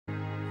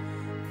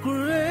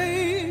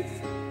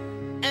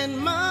and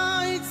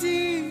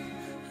mighty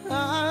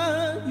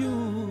are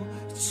you,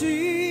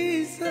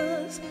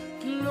 Jesus.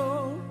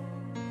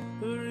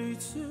 Glory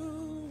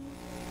to.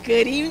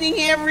 Good evening,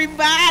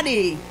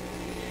 everybody.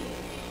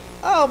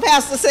 Oh,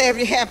 Pastor say if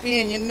you're happy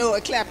and you know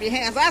it, clap your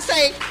hands. I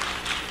say,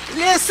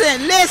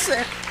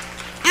 listen.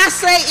 I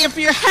say if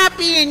you're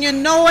happy and you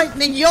know it,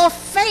 then your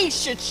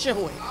face should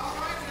show it.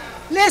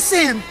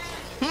 Listen.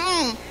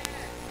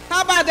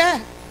 How about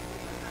that?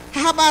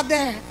 How about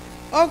that?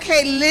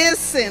 Okay,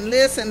 listen.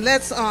 Let's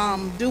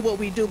do what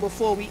we do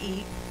before we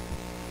eat.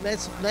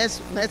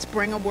 Let's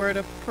bring a word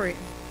of prayer.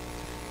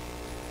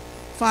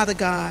 Father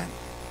God,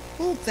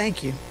 oh,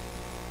 thank you.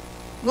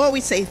 Lord,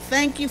 we say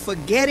thank you for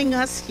getting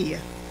us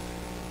here.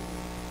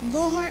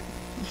 Lord,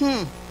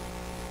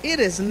 it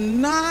is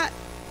not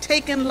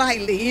taken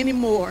lightly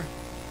anymore,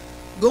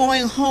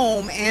 going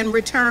home and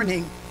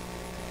returning.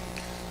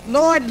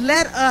 Lord,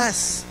 let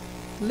us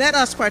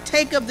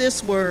partake of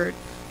this word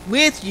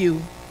with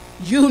you.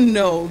 You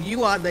know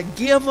you are the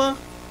giver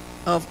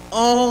of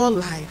all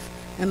life.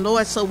 And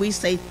Lord, so we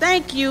say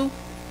thank you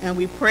and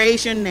we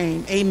praise your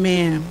name.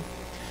 Amen.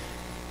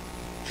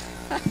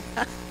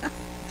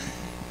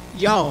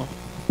 Y'all,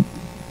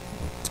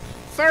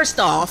 first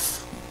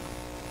off,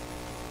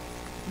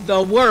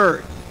 the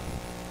word.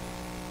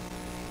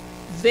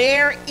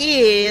 There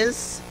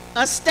is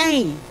a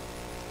stain.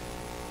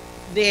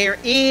 There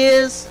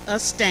is a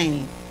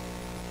stain.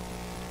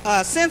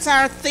 Since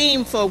our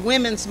theme for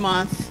Women's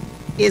Month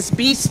is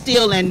Be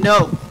Still and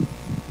Know,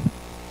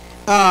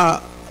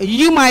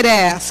 you might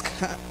ask,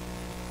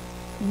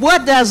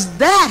 what does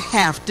that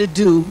have to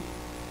do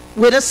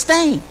with a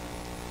stain?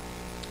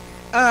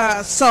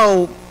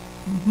 So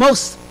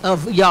most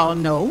of y'all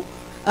know.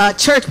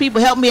 Church people,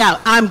 help me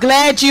out. I'm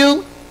glad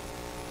you.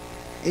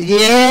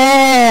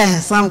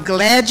 Yes, I'm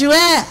glad you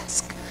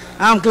asked.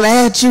 I'm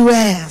glad you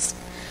asked.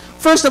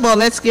 First of all,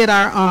 let's get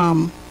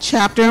our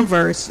chapter and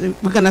verse.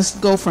 We're going to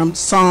go from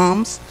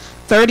Psalms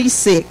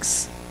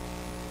 36.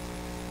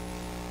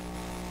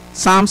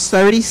 Psalms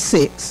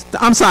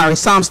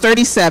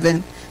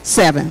 37,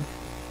 7.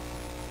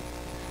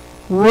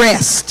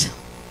 Rest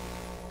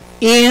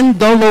in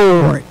the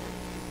Lord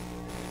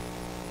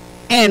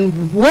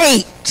and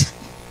wait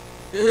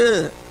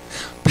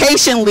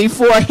patiently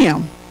for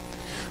him.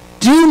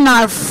 Do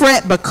not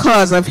fret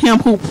because of him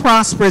who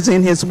prospers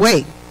in his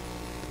way,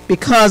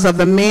 because of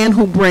the man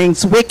who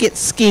brings wicked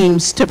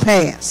schemes to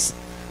pass.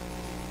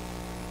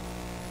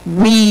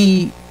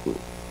 We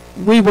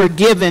were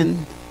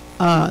given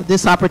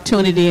this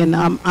opportunity, and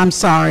I'm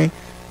sorry,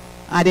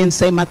 I didn't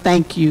say my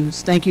thank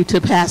yous. Thank you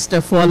to Pastor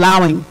for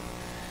allowing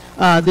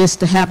this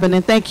to happen,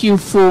 and thank you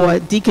for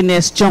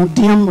Deaconess Joan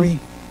Demery,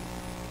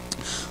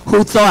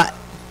 who thought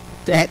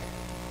that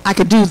I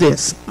could do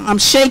this. I'm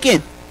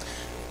shaking,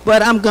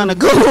 but I'm gonna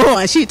go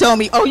on. She told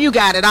me, oh, you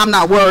got it, I'm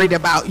not worried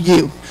about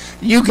you.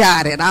 You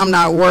got it, I'm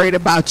not worried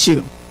about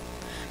you.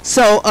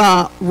 So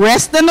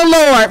rest in the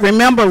Lord.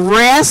 Remember,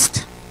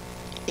 rest.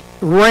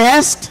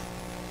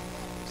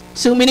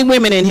 Too many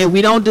women in here,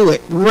 we don't do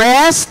it.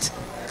 Rest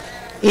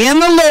in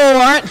the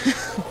Lord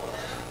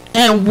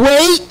and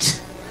wait.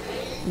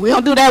 We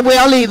don't do that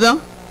well either.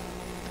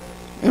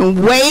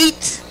 And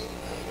wait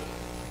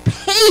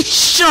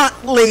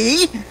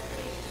patiently.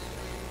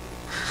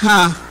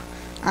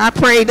 I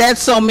prayed that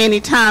so many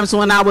times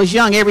when I was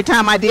young. Every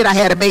time I did, I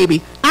had a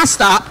baby. I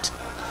stopped.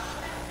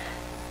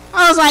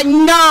 I was like,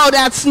 no,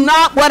 that's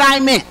not what I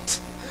meant.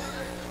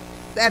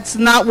 That's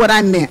not what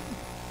I meant.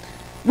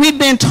 We've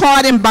been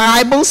taught in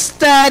Bible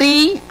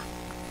study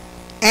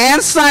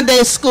and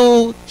Sunday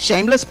school.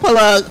 Shameless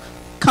plug,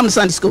 come to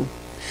Sunday school.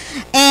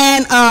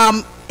 And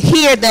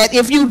hear that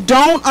if you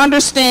don't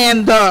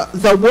understand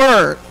the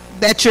word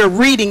that you're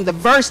reading, the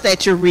verse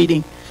that you're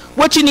reading,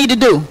 what you need to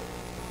do,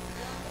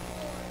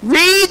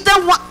 read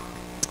the one.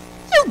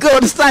 You go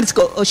to Sunday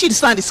school. Oh, she's a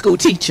Sunday school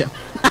teacher.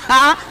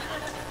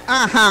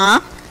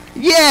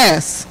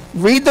 Yes.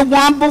 Read the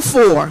one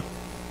before.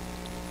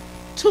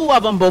 Two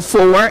of them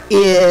before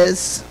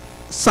is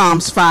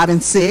Psalms 5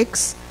 and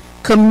 6.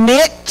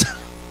 Commit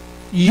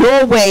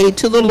your way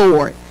to the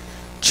Lord.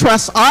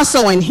 Trust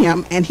also in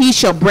him, and he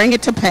shall bring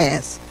it to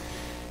pass.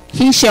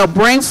 He shall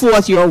bring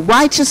forth your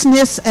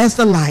righteousness as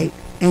the light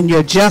and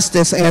your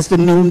justice as the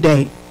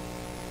noonday.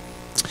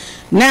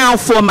 Now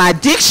for my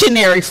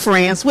dictionary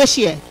friends, where's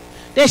she at?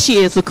 There she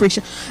is,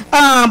 Lucretia.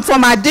 For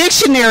my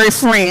dictionary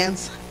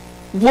friends,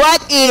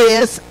 what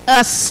is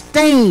a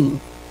stain?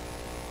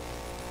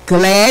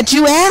 Glad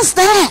you asked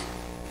that.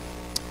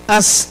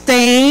 A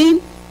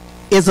stain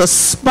is a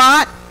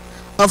spot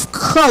of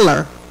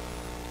color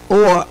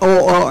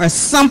or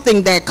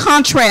something that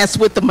contrasts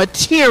with the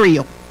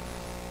material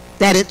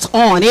that it's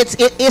on.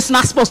 It's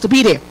not supposed to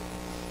be there.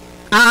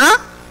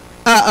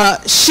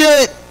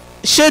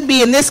 Should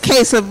be in this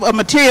case of a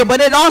material,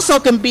 but it also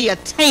can be a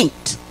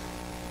taint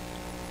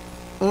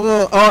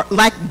or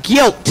like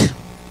guilt,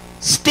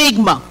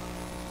 stigma.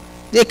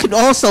 It could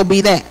also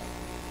be that.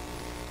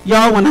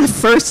 Y'all, when I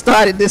first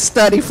started this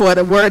study for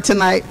the word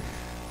tonight,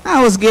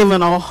 I was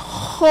given a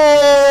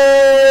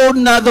whole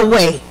nother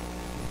way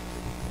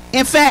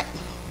In fact,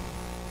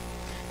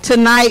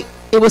 tonight,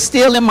 it was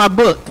still in my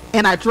book,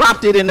 and I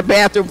dropped it in the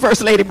bathroom.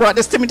 First lady brought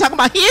this to me, talking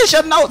about, here's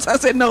your notes. I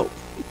said, no.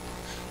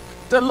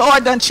 The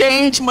Lord done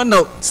changed my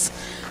notes.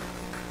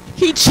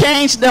 He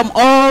changed them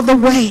all the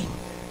way.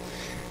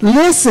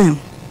 Listen,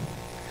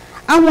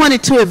 I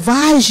wanted to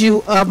advise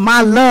you of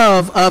my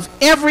love of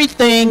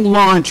everything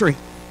laundry.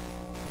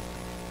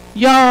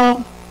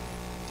 Y'all,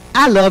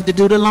 I love to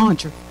do the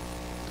laundry.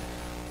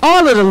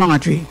 All of the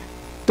laundry.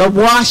 The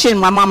washing,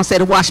 my mama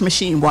said the washing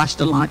machine washed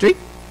the laundry.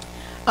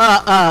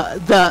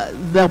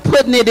 The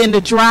putting it in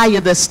the dryer,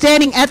 the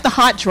standing at the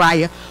hot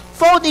dryer,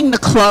 folding the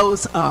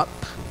clothes up.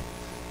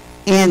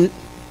 And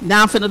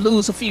now I'm finna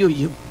lose a few of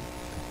you.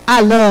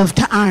 I love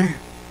to iron.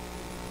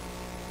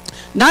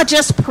 Not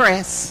just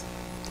press,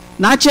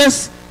 not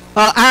just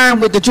iron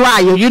with the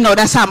dryer. You know,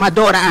 that's how my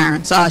daughter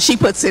irons. She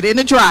puts it in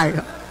the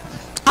dryer.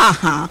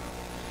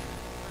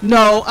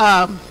 No,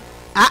 I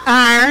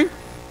iron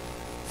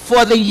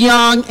for the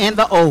young and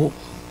the old.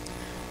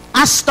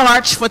 I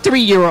starch for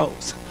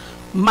 3-year-olds.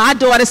 My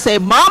daughter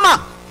said,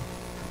 Mama,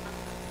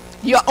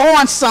 you're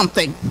on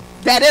something.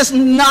 That is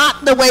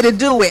not the way to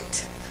do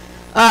it.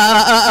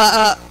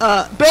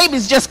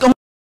 Baby's just going.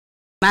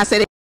 I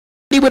said,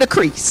 with a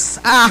crease.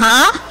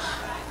 I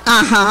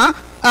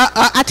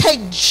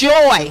take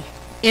joy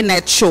in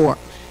that chore.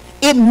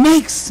 It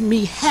makes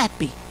me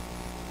happy.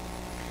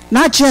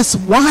 Not just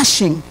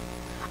washing,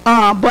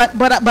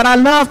 but I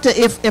love to,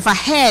 if I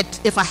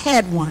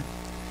had one,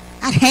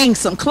 I'd hang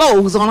some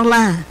clothes on a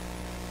line.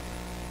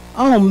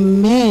 Oh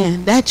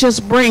man, that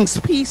just brings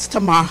peace to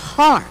my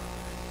heart.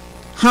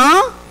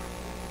 Huh?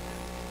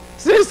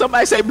 See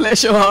somebody say,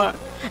 bless your heart.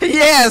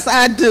 Yes,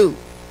 I do.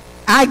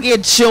 I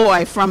get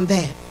joy from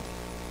that.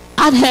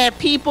 I've had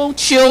people,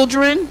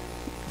 children,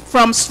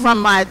 from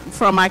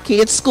my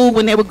kids' school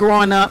when they were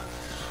growing up,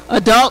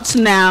 adults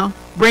now,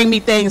 bring me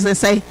things and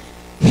say,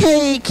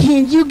 hey,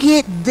 can you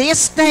get this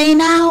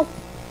stain out?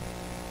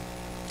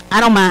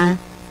 I don't mind.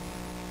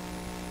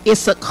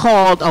 It's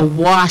called a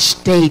wash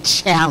day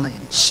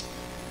challenge.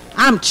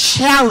 I'm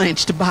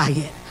challenged by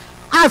it.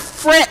 I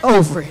fret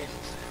over it.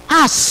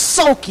 I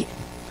soak it.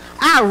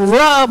 I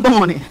rub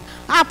on it.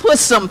 I put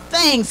some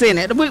things in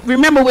it.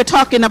 Remember, we're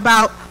talking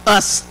about a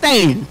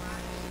stain.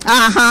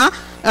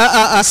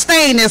 A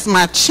stain is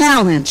my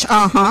challenge.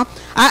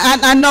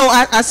 I know.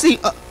 I see.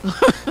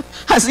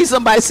 I see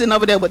somebody sitting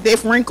over there with their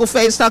wrinkled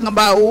face talking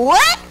about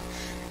what?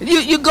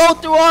 You go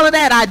through all of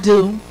that. I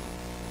do.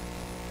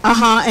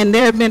 And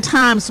there have been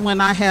times when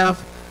I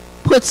have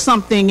put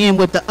something in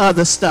with the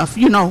other stuff.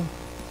 You know,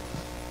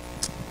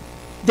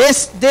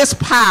 this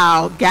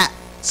pile got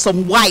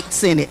some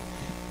whites in it,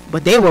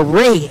 but they were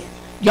red.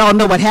 Y'all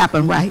know what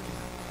happened, right?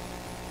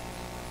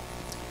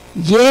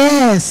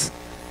 Yes.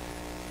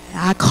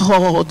 I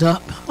called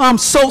up. I'm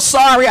so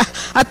sorry.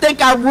 I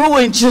think I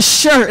ruined your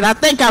shirt. I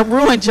think I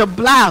ruined your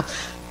blouse.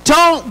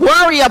 Don't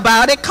worry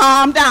about it.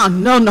 Calm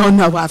down. No.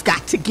 I've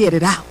got to get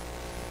it out.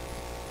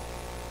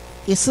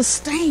 It's a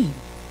stain.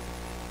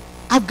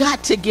 I've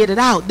got to get it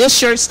out. This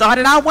shirt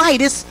started out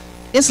white.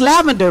 It's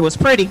lavender. It was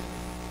pretty.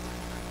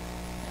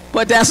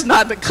 But that's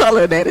not the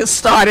color that it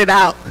started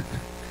out.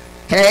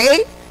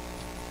 Hey?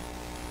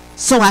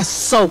 So I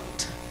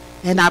soaked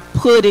and I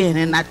put in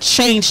and I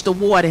changed the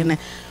water, and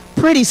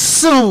pretty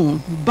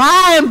soon,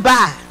 by and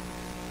by,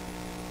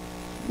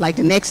 like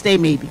the next day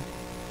maybe,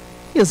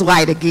 it was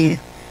white again.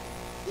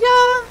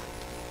 Yeah,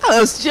 I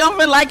was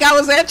jumping like I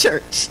was at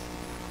church.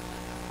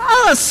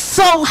 I was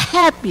so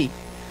happy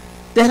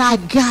that I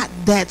got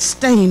that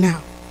stain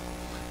out.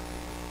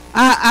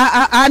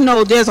 I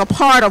know there's a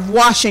part of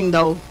washing,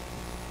 though,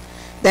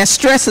 that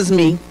stresses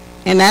me,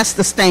 and that's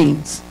the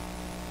stains.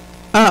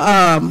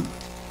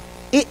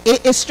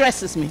 It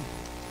stresses me.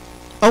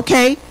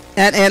 Okay?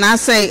 And I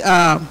say,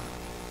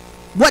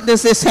 what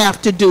does this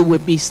have to do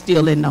with be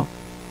still and know?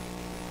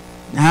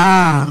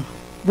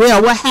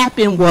 Well, what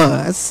happened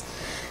was,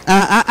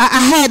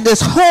 I had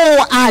this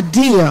whole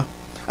idea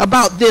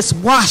about this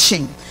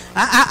washing.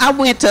 I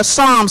went to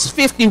Psalms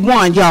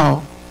 51,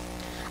 y'all.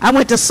 I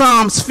went to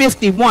Psalms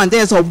 51.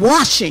 There's a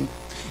washing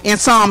in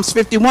Psalms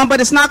 51,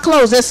 but it's not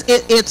clothes.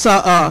 It's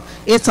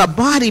a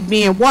body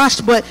being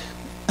washed. But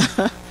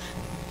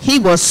he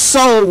was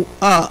so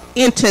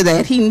into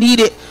that. He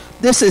needed.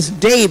 This is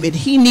David.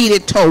 He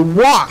needed to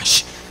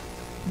wash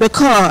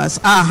because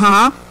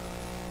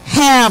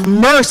have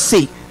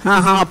mercy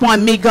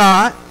upon me,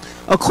 God,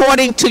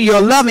 according to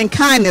your loving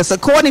kindness,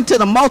 according to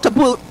the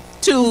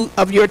multitude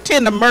of your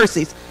tender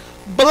mercies.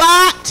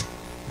 Blot,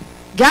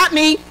 got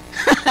me.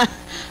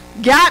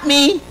 Got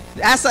me.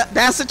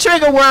 That's a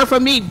trigger word for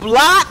me.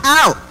 Blot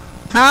out,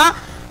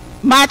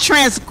 my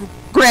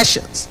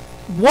transgressions.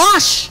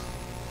 Wash.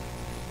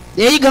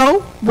 There you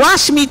go.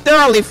 Wash me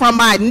thoroughly from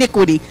my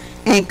iniquity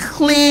and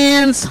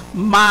cleanse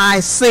my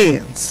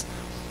sins.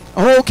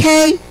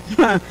 Okay.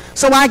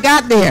 So I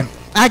got there.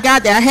 I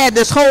had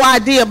this whole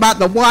idea about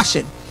the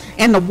washing,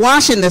 and the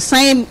washing the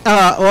same.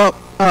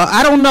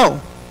 I don't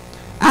know.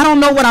 I don't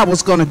know what I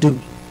was gonna do.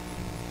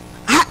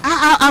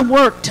 I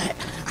worked.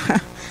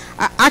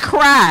 I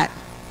cried.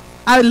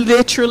 I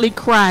literally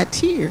cried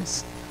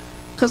tears.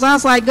 Because I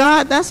was like,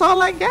 God, that's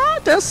all I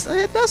got.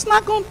 That's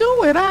not going to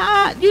do it.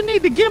 You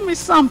need to give me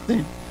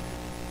something.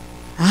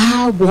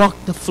 I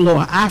walked the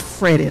floor. I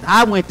fretted.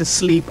 I went to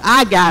sleep.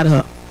 I got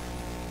up.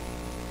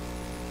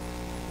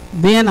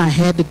 Then I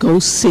had to go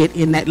sit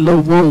in that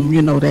little room,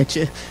 you know, that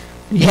you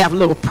have a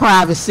little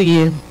privacy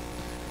in.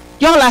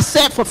 Y'all, I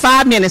sat for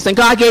 5 minutes and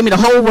God gave me the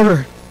whole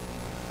word.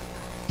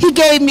 He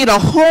gave me the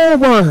whole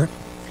word.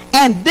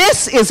 And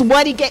this is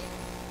what he gave.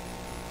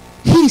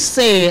 He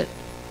said,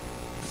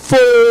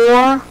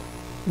 for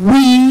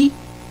we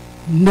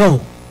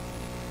know.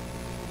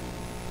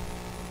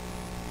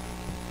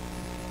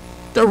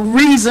 The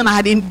reason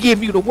I didn't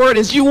give you the word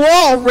is you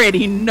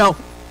already know.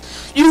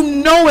 You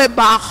know it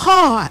by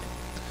heart.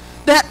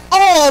 That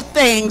all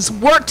things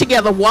work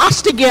together,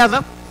 wash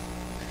together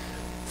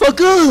for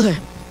good.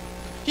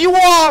 You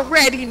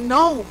already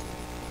know.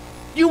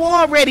 You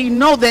already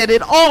know that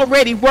it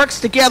already works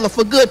together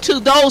for good.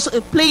 To those,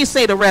 please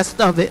say the rest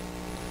of it.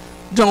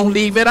 Don't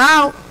leave it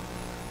out.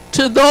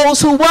 To those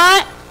who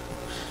what?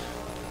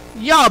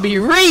 Y'all be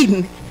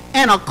reading.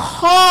 And are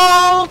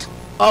called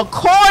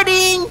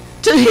according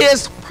to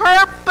his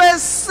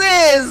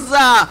purposes.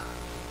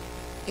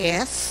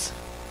 Yes,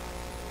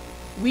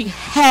 we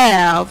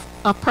have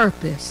a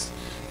purpose.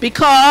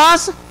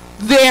 Because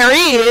there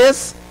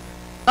is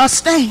a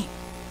stain.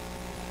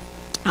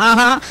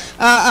 As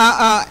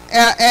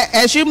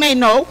you may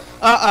know,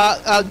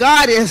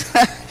 God is,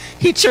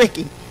 he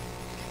tricky.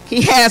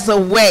 He has a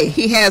way.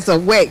 He has a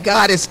way.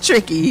 God is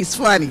tricky. He's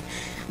funny.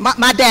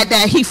 My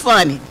dad, he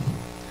funny.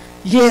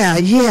 Yeah,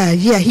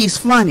 he's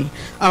funny.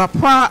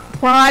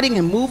 Prodding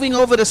and moving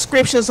over the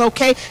scriptures,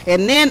 okay?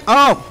 And then,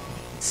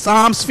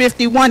 Psalms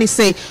 51, he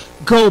say,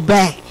 go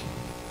back.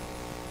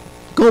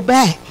 Go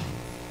back.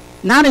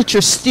 Now that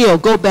you're still,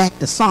 go back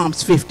to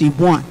Psalms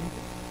 51.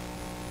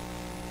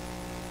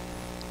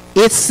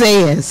 It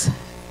says,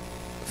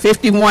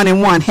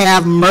 51:1,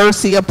 have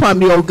mercy upon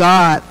me, O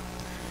God,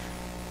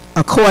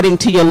 according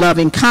to your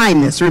loving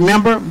kindness.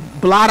 Remember,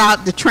 blot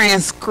out the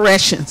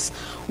transgressions.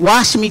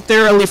 Wash me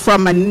thoroughly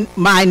from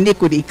my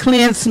iniquity.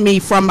 Cleanse me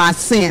from my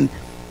sin.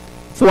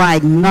 For I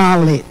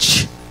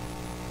acknowledge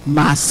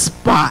my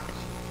spot.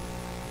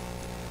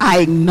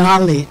 I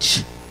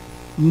acknowledge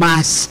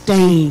my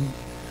stain.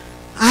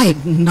 I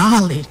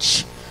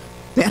acknowledge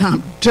that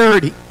I'm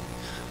dirty.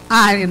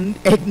 I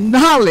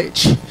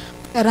acknowledge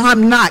that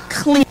I'm not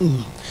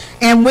clean.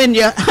 And when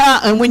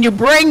you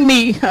bring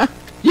me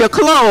your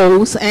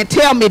clothes and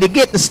tell me to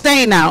get the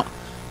stain out,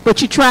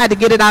 but you tried to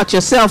get it out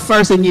yourself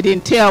first and you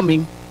didn't tell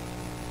me,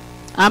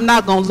 I'm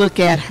not going to look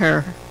at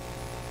her.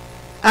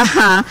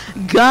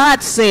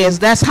 God says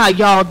that's how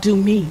y'all do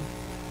me.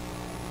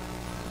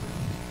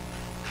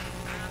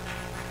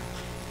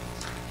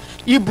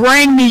 You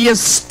bring me your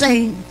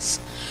stains.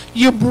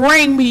 You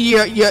bring me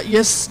your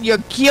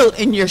guilt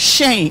and your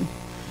shame.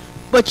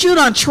 But you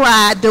done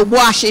tried to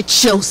wash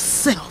it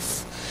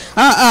yourself.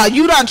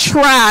 You done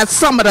tried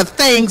some of the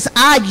things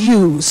I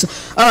use.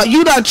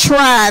 You done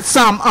tried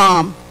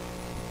some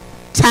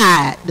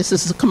Tide. This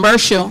is a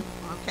commercial.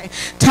 Okay.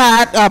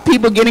 Tide,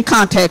 people get in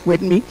contact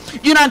with me.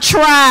 You done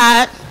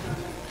tried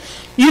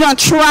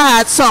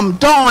some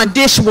Dawn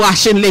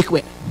dishwashing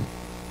liquid.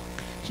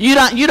 You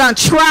done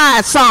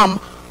tried some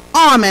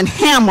Arm &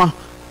 Hammer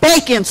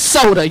baking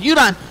soda. You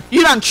done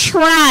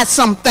tried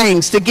some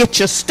things to get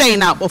your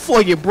stain out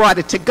before you brought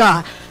it to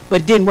God,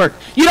 but it didn't work.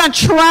 You done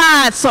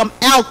tried some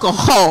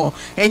alcohol,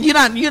 and you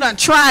done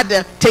tried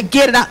to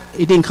get it out.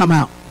 It didn't come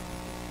out.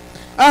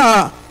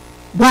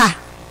 Why?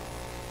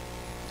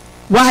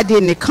 Why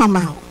didn't it come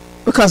out?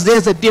 Because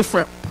there's a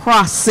different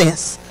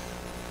process.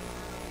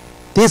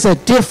 There's a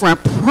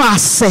different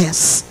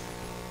process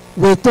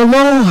with the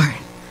Lord.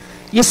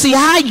 You see,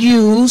 I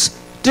use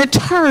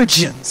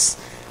detergents.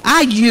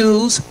 I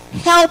use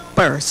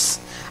helpers.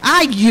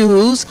 I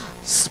use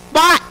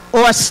spot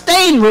or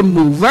stain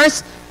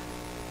removers.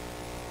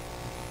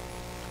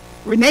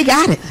 Renee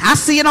got it. I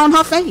see it on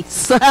her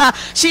face.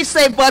 She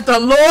said, but the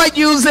Lord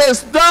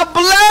uses the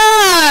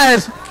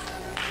blood.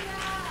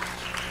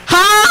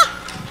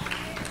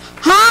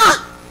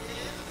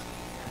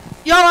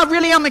 Y'all,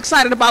 really, I'm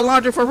excited about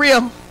laundry for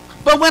real.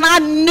 But when I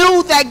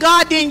knew that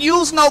God didn't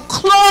use no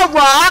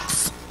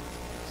Clorox,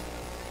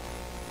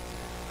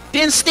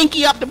 didn't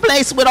stinky up the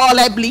place with all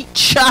that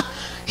bleach,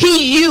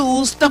 he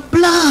used the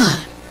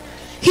blood.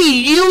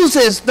 He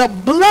uses the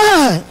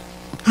blood.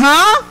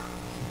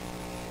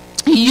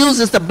 He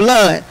uses the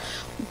blood.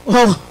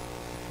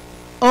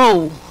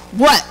 Oh,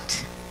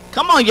 what?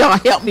 Come on, y'all,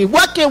 help me.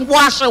 What can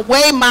wash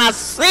away my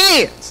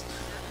sins?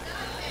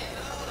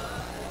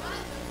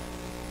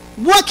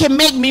 What can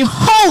make me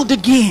whole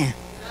again?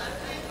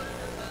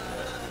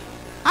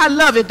 I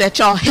love it that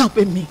y'all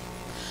helping me.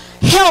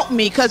 Help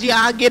me, because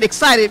I get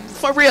excited.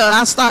 For real,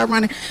 I start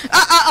running.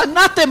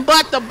 Nothing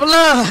but the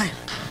blood.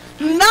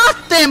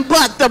 Nothing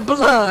but the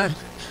blood.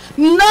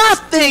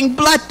 Nothing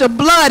but the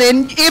blood.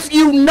 And if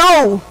you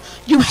know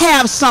you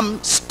have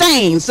some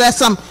stains, that's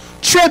some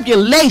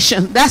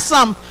tribulation, that's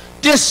some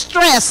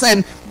distress,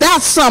 and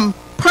that's some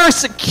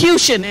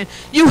persecution, and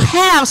you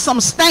have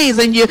some stains,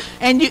 and you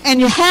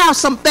have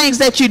some things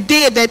that you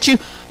did that you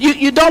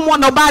don't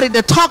want nobody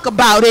to talk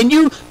about,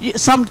 and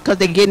some because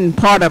they're getting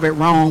part of it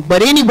wrong.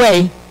 But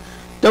anyway,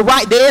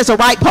 there is a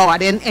right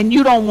part, and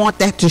you don't want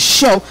that to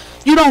show.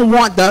 You don't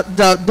want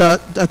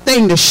the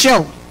thing to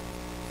show.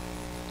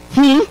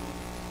 He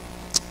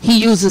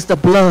uses the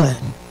blood,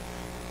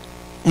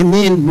 and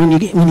then when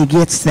he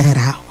gets that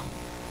out,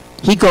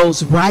 he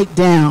goes right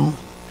down,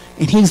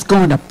 and he's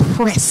going to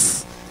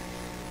press.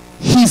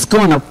 He's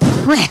going to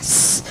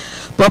press.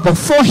 But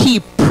before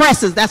he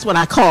presses, that's what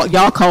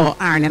y'all call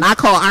ironing. I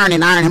call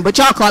ironing, but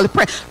y'all call it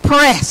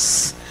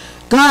press.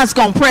 God's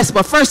going to press,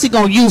 but first he's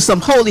going to use some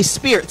Holy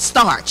Spirit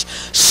starch.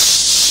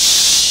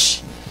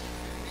 Shh.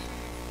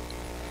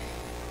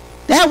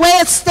 That way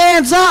it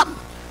stands up.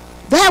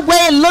 That way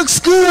it looks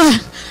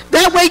good.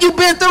 That way you've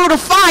been through the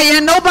fire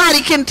and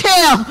nobody can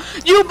tell.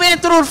 You've been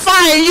through the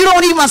fire and you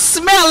don't even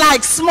smell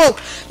like smoke.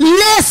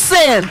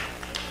 Listen,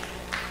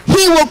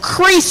 he will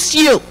crease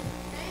you.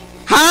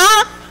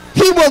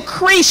 He will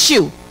crease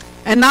you.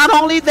 And not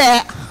only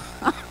that,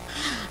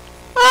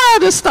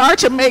 the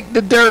starch will make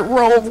the dirt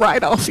roll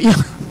right off you.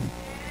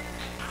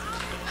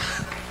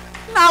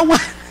 Now,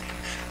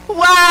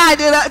 why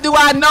do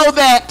I know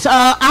that?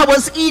 I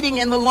was eating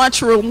in the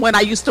lunchroom when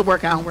I used to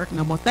work. I don't work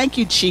no more. Thank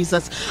you,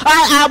 Jesus.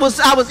 I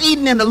was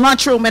eating in the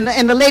lunchroom,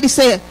 and the lady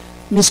said,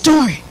 "Miss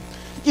Dory,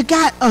 you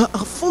got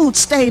a food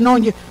stain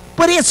on you,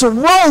 but it's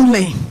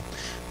rolling."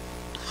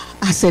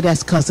 I said,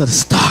 "That's because of the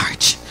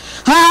starch."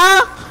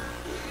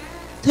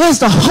 There's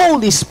the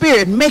Holy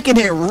Spirit making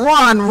it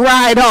run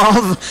right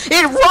off.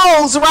 It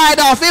rolls right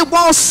off. It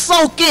won't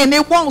soak in.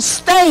 It won't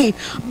stay.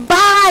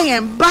 By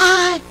and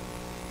by,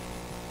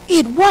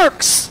 it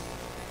works,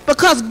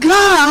 because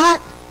God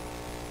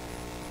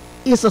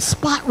is a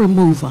spot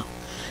remover.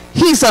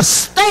 He's a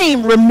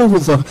stain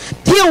remover.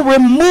 He'll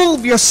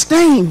remove your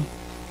stain.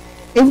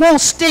 It won't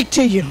stick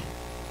to you.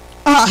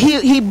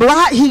 He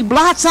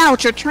blots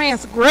out your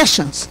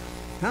transgressions.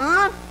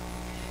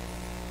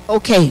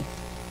 Okay,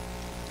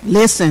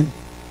 listen.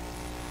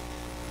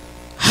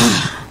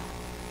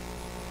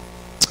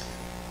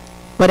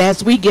 But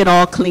as we get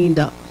all cleaned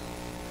up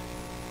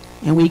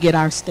and we get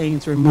our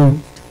stains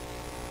removed,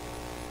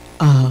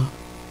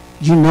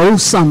 you know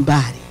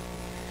somebody,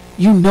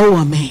 you know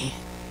a man,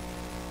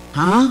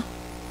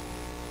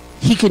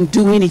 he can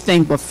do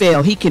anything but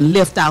fail. He can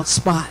lift out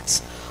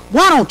spots.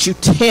 Why don't you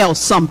tell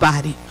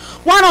somebody?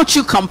 Why don't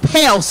you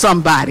compel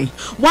somebody?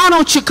 Why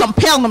don't you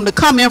compel them to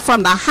come in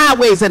from the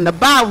highways and the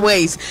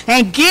byways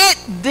and get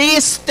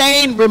this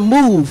stain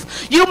removed?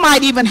 You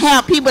might even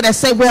have people that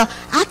say, "Well,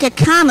 I can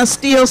kind of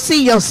still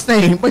see your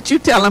stain," but you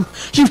tell them,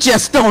 "You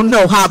just don't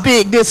know how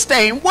big this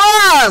stain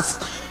was.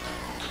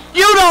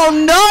 You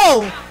don't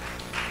know."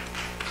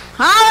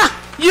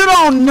 You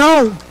don't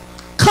know.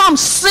 Come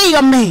see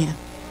a man.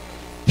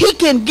 He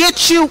can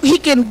get you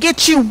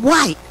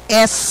white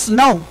as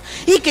snow.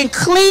 He can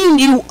clean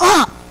you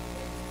up.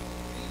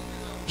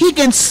 He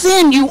can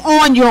send you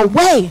on your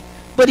way,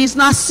 but he's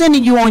not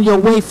sending you on your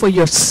way for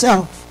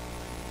yourself.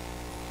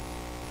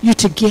 You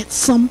to get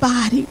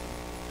somebody,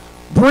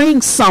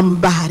 bring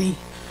somebody,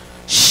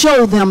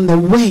 show them the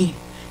way,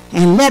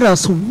 and let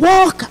us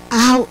walk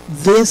out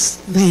this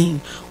thing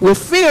with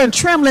fear and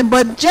trembling,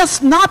 but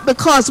just not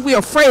because we're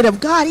afraid of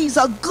God. He's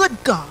a good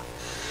God.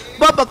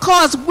 But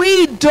because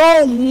we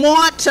don't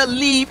want to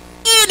leave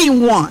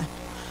anyone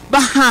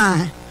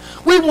behind.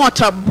 We want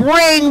to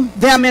bring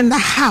them in the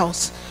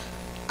house.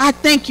 I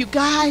thank you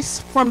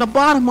guys from the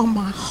bottom of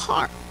my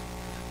heart.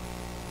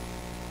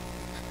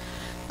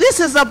 This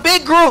is a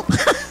big group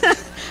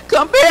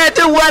compared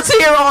to what's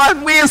here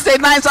on Wednesday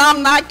nights.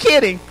 I'm not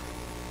kidding.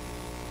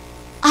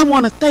 I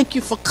want to thank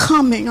you for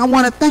coming. I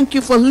want to thank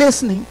you for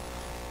listening.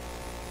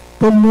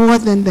 But more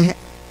than that,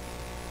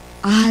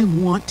 I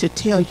want to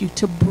tell you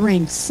to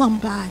bring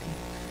somebody.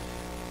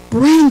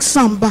 Bring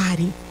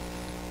somebody.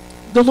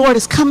 The Lord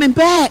is coming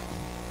back.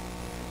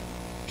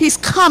 He's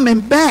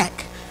coming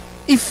back.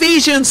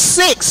 Ephesians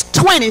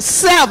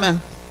 6:27.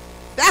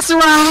 That's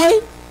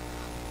right.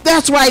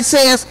 That's right. It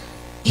says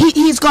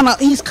he's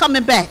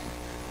coming back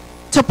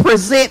to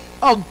present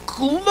a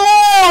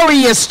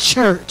glorious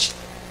church.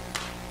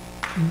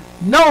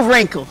 No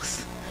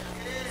wrinkles.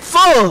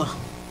 Full.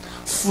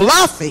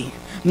 Fluffy.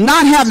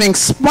 Not having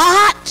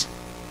spot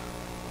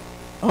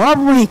or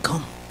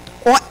wrinkle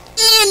or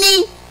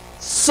any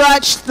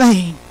such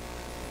thing.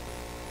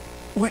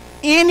 Or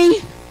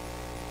any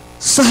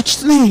such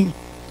thing.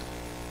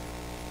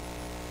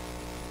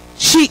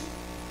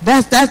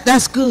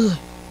 That's good.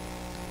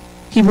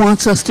 He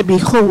wants us to be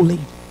holy.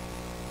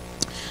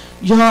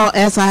 Y'all,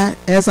 as I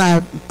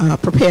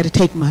prepare to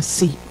take my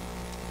seat,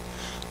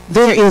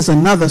 there is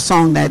another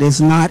song that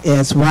is not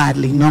as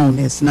widely known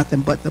as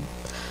Nothing But the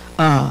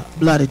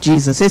Blood of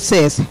Jesus. It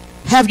says,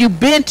 have you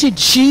been to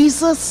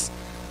Jesus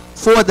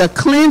for the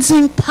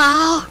cleansing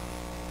power?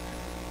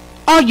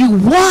 Are you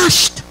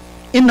washed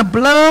in the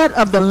blood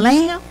of the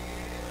Lamb?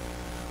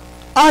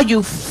 Are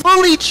you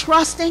fully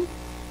trusting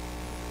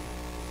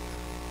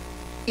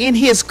in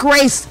his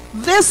grace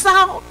this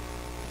hour?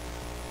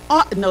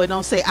 No, it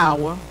don't say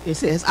hour. It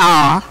says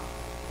are.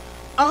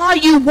 Are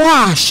you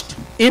washed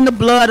in the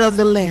blood of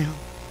the Lamb?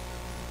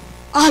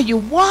 Are you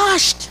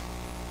washed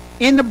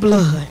in the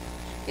blood,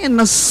 in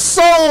the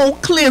soul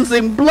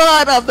cleansing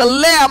blood of the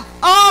Lamb?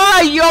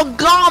 Are your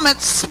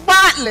garments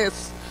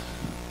spotless?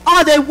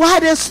 Are they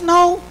white as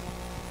snow?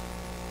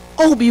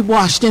 Oh, be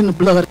washed in the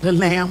blood of the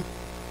Lamb.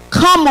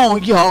 Come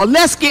on, y'all.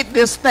 Let's get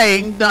this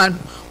thing done.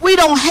 We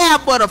don't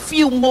have but a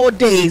few more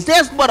days.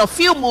 There's but a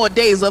few more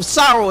days of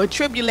sorrow and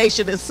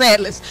tribulation and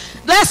sadness.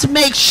 Let's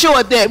make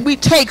sure that we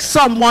take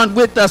someone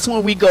with us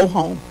when we go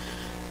home.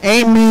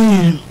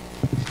 Amen.